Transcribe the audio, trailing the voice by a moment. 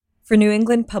For New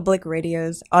England Public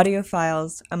Radio's Audio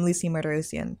Files, I'm Lucy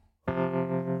Martirosyan.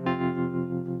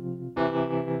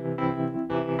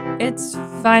 It's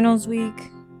finals week,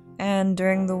 and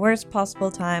during the worst possible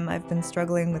time, I've been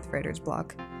struggling with writer's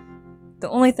block. The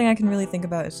only thing I can really think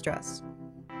about is stress.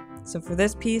 So for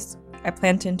this piece, I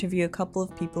plan to interview a couple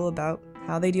of people about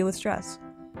how they deal with stress.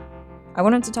 I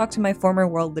wanted to talk to my former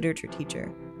world literature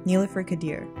teacher, Nilofer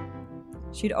Kadir.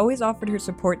 She'd always offered her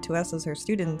support to us as her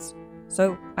students,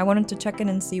 so I wanted to check in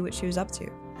and see what she was up to.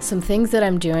 Some things that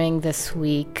I'm doing this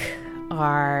week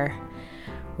are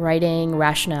writing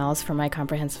rationales for my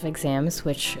comprehensive exams,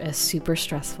 which is super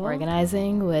stressful.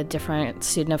 Organizing with different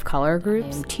student of color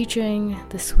groups. I'm teaching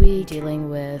this week, dealing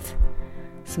with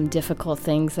some difficult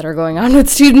things that are going on with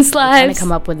students' lives. I'm trying to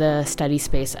come up with a study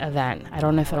space event. I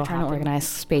don't know if it'll happen. I'm trying to organize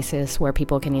spaces where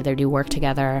people can either do work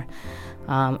together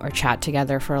or chat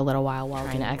together for a little while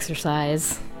trying to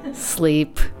exercise,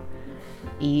 sleep,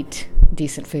 eat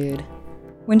decent food.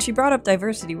 When she brought up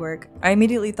diversity work, I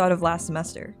immediately thought of last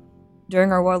semester.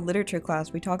 During our world literature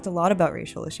class, we talked a lot about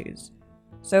racial issues.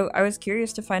 So I was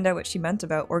curious to find out what she meant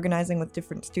about organizing with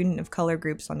different student of color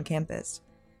groups on campus.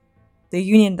 The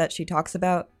union that she talks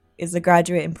about is the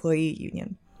Graduate Employee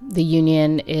Union. The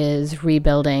union is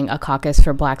rebuilding a caucus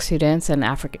for Black students and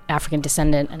African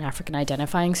descendant and African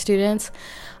identifying students,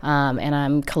 and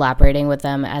I'm collaborating with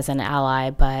them as an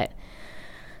ally. But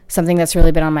something that's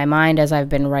really been on my mind as I've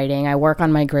been writing, I work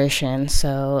on migration,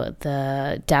 so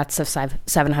the deaths of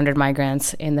 700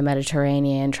 migrants in the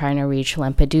Mediterranean trying to reach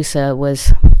Lampedusa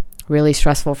was really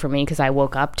stressful for me because I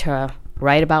woke up to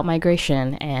write about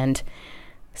migration and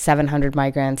 700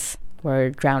 migrants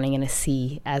were drowning in a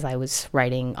sea as I was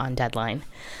writing on deadline.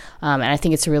 And I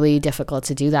think it's really difficult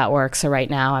to do that work. So right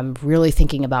now I'm really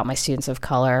thinking about my students of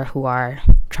color who are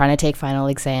trying to take final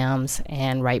exams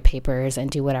and write papers and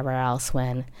do whatever else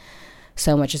when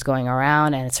so much is going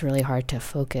around and it's really hard to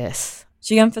focus.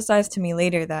 She emphasized to me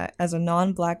later that as a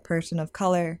non-Black person of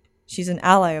color, she's an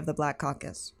ally of the Black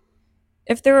Caucus.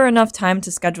 If there were enough time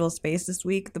to schedule space this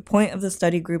week, the point of the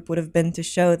study group would have been to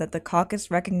show that the caucus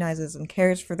recognizes and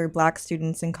cares for their Black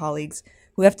students and colleagues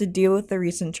who have to deal with the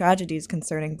recent tragedies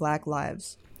concerning Black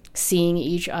lives. Seeing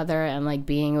each other and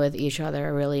being with each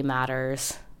other really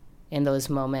matters in those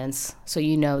moments. So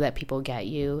you know that people get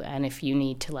you, and if you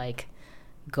need to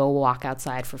go walk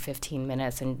outside for 15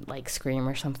 minutes and scream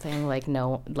or something,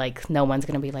 no one's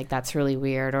gonna be like, that's really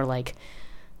weird, or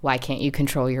why can't you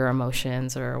control your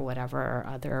emotions, or whatever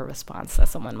other response that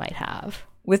someone might have.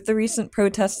 With the recent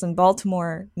protests in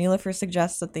Baltimore, Nilofer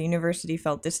suggests that the university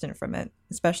felt distant from it,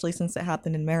 especially since it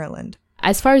happened in Maryland.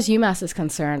 As far as UMass is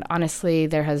concerned, honestly,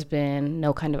 there has been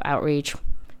no kind of outreach.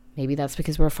 Maybe that's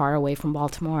because we're far away from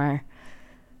Baltimore.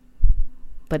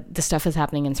 But the stuff is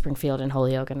happening in Springfield and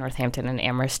Holyoke and Northampton and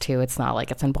Amherst too. It's not like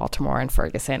it's in Baltimore and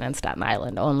Ferguson and Staten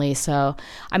Island only. So,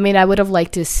 I would have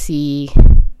liked to see,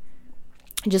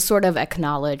 just sort of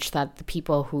acknowledge that the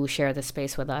people who share the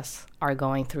space with us are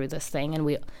going through this thing. And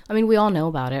we all know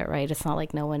about it, right? It's not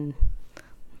like no one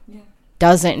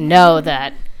doesn't know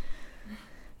that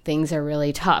things are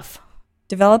really tough.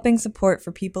 Developing support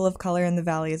for people of color in the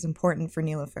Valley is important for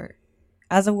Nilofer.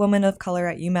 As a woman of color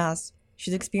at UMass,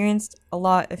 she's experienced a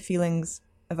lot of feelings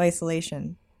of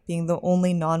isolation, being the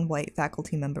only non-white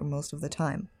faculty member most of the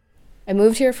time. I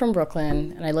moved here from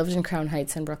Brooklyn, and I lived in Crown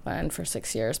Heights in Brooklyn for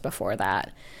 6 years before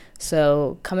that.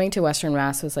 So coming to Western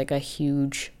Mass was a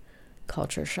huge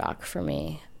culture shock for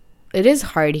me. It is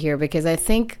hard here because I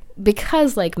think,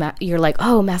 you're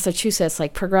oh, Massachusetts,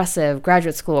 progressive,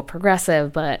 graduate school,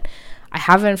 progressive, but I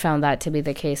haven't found that to be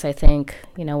the case. I think,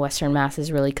 Western Mass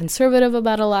is really conservative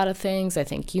about a lot of things. I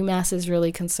think UMass is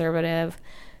really conservative.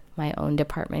 My own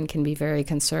department can be very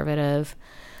conservative.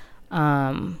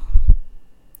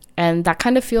 And that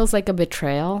kind of feels like a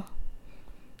betrayal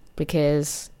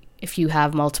because if you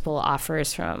have multiple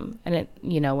offers from,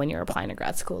 when you're applying to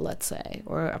grad school, let's say,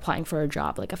 or applying for a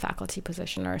job like a faculty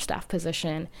position or a staff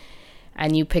position,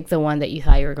 and you pick the one that you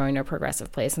thought you were going to a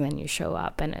progressive place and then you show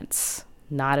up and it's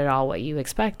not at all what you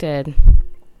expected.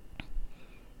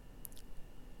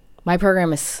 My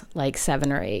program is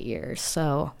 7 or 8 years,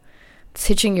 so it's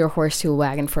hitching your horse to a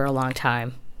wagon for a long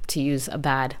time, to use a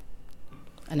bad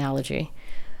analogy.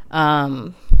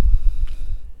 I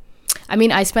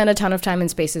spend a ton of time in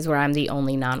spaces where I'm the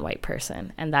only non-white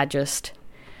person, and that just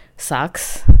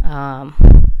sucks. I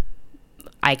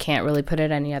can't really put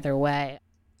it any other way.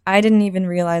 I didn't even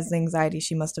realize the anxiety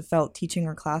she must have felt teaching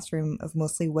her classroom of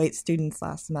mostly white students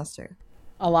last semester.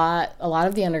 A lot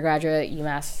of the undergraduate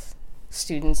UMass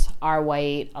students are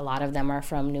white. A lot of them are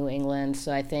from New England,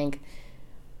 so I think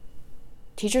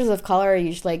teachers of color are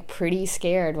usually like pretty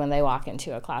scared when they walk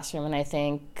into a classroom, and I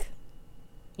think,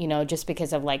 just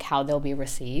because of like how they'll be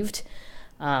received.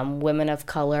 Women of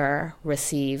color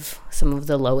receive some of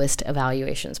the lowest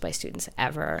evaluations by students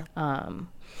ever.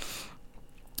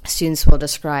 Students will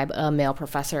describe a male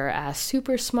professor as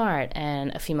super smart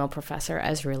and a female professor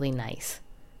as really nice,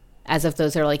 as if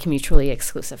those are like mutually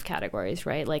exclusive categories,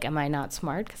 right? Like, am I not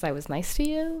smart because I was nice to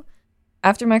you?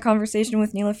 After my conversation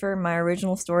with Nilofer, my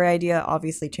original story idea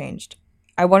obviously changed.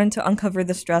 I wanted to uncover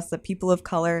the stress that people of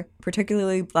color,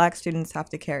 particularly Black students, have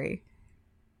to carry.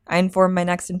 I informed my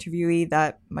next interviewee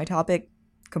that my topic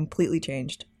completely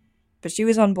changed, but she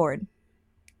was on board.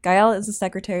 Gael is the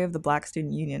secretary of the Black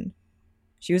Student Union.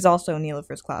 She was also in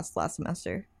Nilofer's class last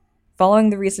semester. Following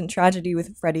the recent tragedy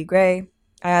with Freddie Gray,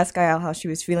 I asked Gael how she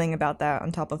was feeling about that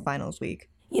on top of finals week.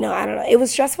 I don't know. It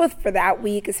was stressful for that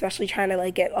week, especially trying to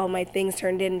like get all my things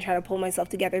turned in and trying to pull myself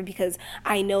together, because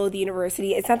I know the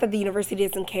university, it's not that the university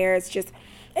doesn't care, it's just,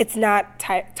 it's not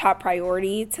top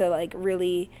priority to like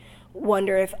really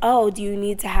wonder if, do you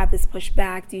need to have this pushed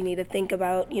back? Do you need to think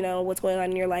about, what's going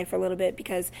on in your life for a little bit?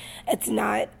 Because it's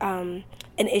not an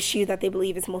issue that they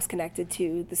believe is most connected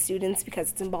to the students,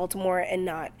 because it's in Baltimore and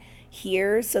not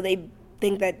here. So they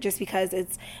think that just because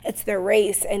it's their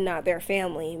race and not their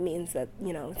family means that,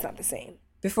 it's not the same.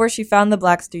 Before she found the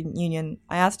Black Student Union,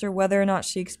 I asked her whether or not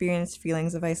she experienced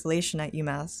feelings of isolation at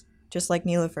UMass, just like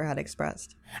Nilofer had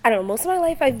expressed. I don't know. Most of my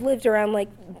life I've lived around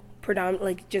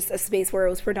just a space where it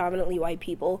was predominantly white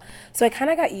people. So I kind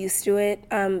of got used to it.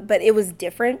 But it was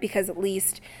different because at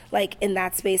least like in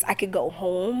that space I could go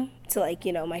home to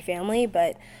my family.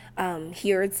 But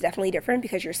here it's definitely different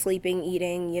because you're sleeping,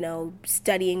 eating,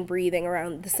 studying, breathing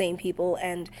around the same people.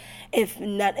 And if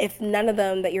none of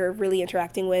them that you're really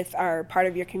interacting with are part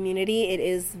of your community, it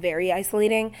is very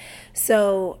isolating.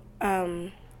 So I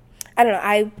don't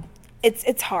know.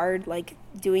 It's hard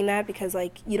doing that because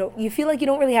you feel like you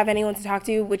don't really have anyone to talk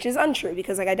to, which is untrue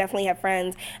because I definitely have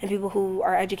friends and people who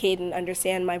are educated and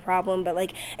understand my problem, but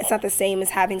it's not the same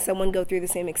as having someone go through the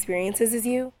same experiences as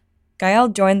you. Gael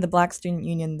joined the Black Student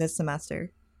Union this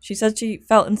semester. She said she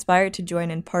felt inspired to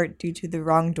join in part due to the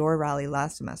Wrong Door rally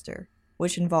last semester,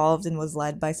 which involved and was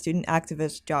led by student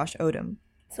activist Josh Odom.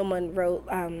 Someone wrote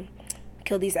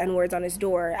kill these N-words on his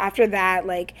door. After that,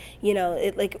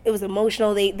 it was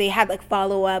emotional. They had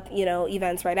follow-up,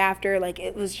 events right after.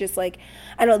 It was just I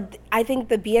think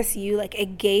the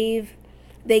BSU,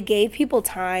 they gave people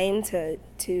time to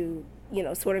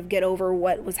sort of get over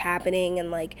what was happening.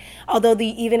 And although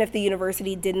even if the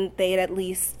university didn't, they'd at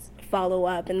least follow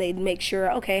up and they'd make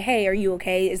sure, okay, hey, are you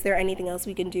okay? Is there anything else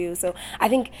we can do? So I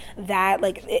think that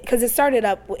because it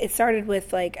started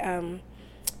with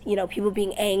people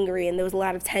being angry, and there was a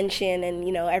lot of tension,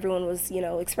 and everyone was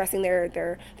expressing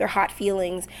their hot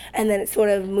feelings, and then it sort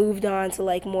of moved on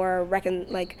to more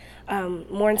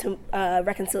more into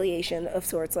reconciliation of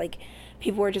sorts.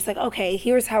 People were just okay,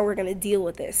 here's how we're going to deal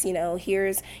with this. You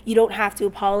don't have to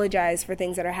apologize for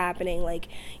things that are happening.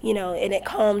 And it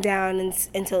calmed down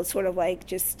until it sort of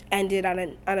just ended on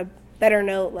a better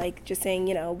note, just saying,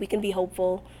 we can be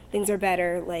hopeful, things are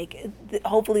better,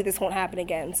 hopefully this won't happen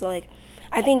again. So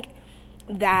I think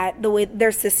that the way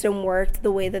their system worked,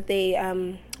 the way that they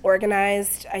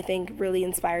organized, I think really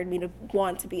inspired me to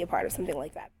want to be a part of something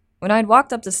like that. When I'd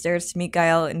walked up the stairs to meet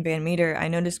Gael in Van Meter, I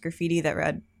noticed graffiti that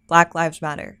read, "Black Lives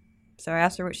Matter." So I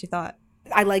asked her what she thought.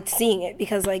 I liked seeing it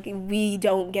because we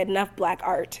don't get enough black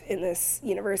art in this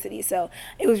university. So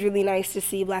it was really nice to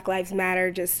see Black Lives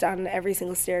Matter just on every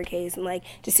single staircase, and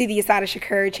to see the Assata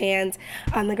Shakur chant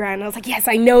on the ground. And I was yes,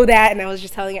 I know that. And I was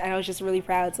just telling her, I was just really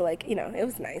proud. So it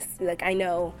was nice.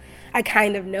 I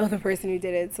kind of know the person who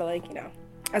did it. So I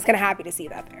was kind of happy to see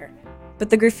that there. But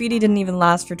the graffiti didn't even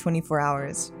last for 24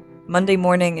 hours. Monday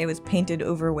morning, it was painted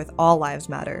over with "All Lives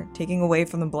Matter," taking away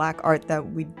from the black art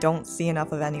that we don't see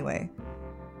enough of anyway.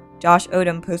 Josh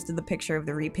Odom posted the picture of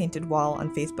the repainted wall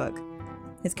on Facebook.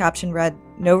 His caption read,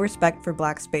 "No respect for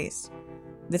black space."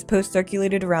 This post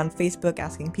circulated around Facebook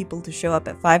asking people to show up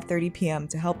at 5:30 p.m.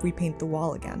 to help repaint the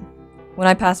wall again. When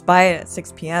I passed by it at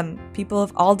 6 p.m., people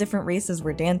of all different races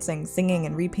were dancing, singing,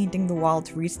 and repainting the wall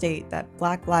to restate that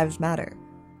Black Lives Matter.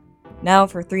 Now,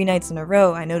 for 3 nights in a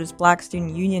row, I noticed Black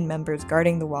Student Union members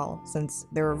guarding the wall, since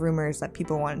there were rumors that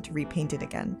people wanted to repaint it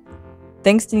again.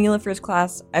 Thanks to Nilofer's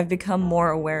class, I've become more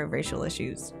aware of racial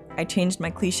issues. I changed my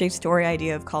cliché story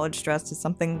idea of college stress to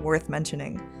something worth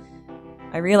mentioning.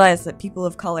 I realized that people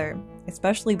of color,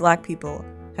 especially Black people,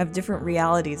 have different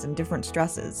realities and different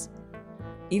stresses.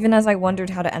 Even as I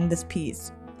wondered how to end this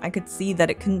piece, I could see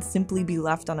that it couldn't simply be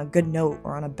left on a good note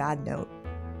or on a bad note.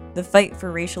 The fight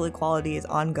for racial equality is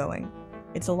ongoing,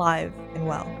 It's alive and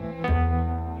well.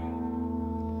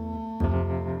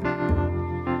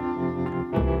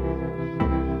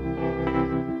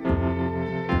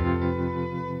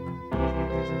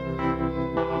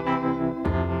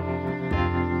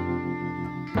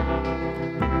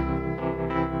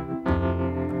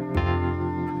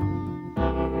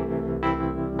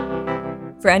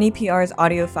 For NEPR's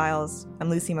Audio Files, I'm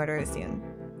Lucy Martirosyan.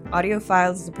 Audio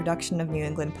Files is a production of New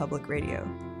England Public Radio,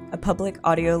 a public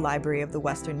audio library of the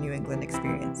Western New England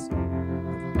experience.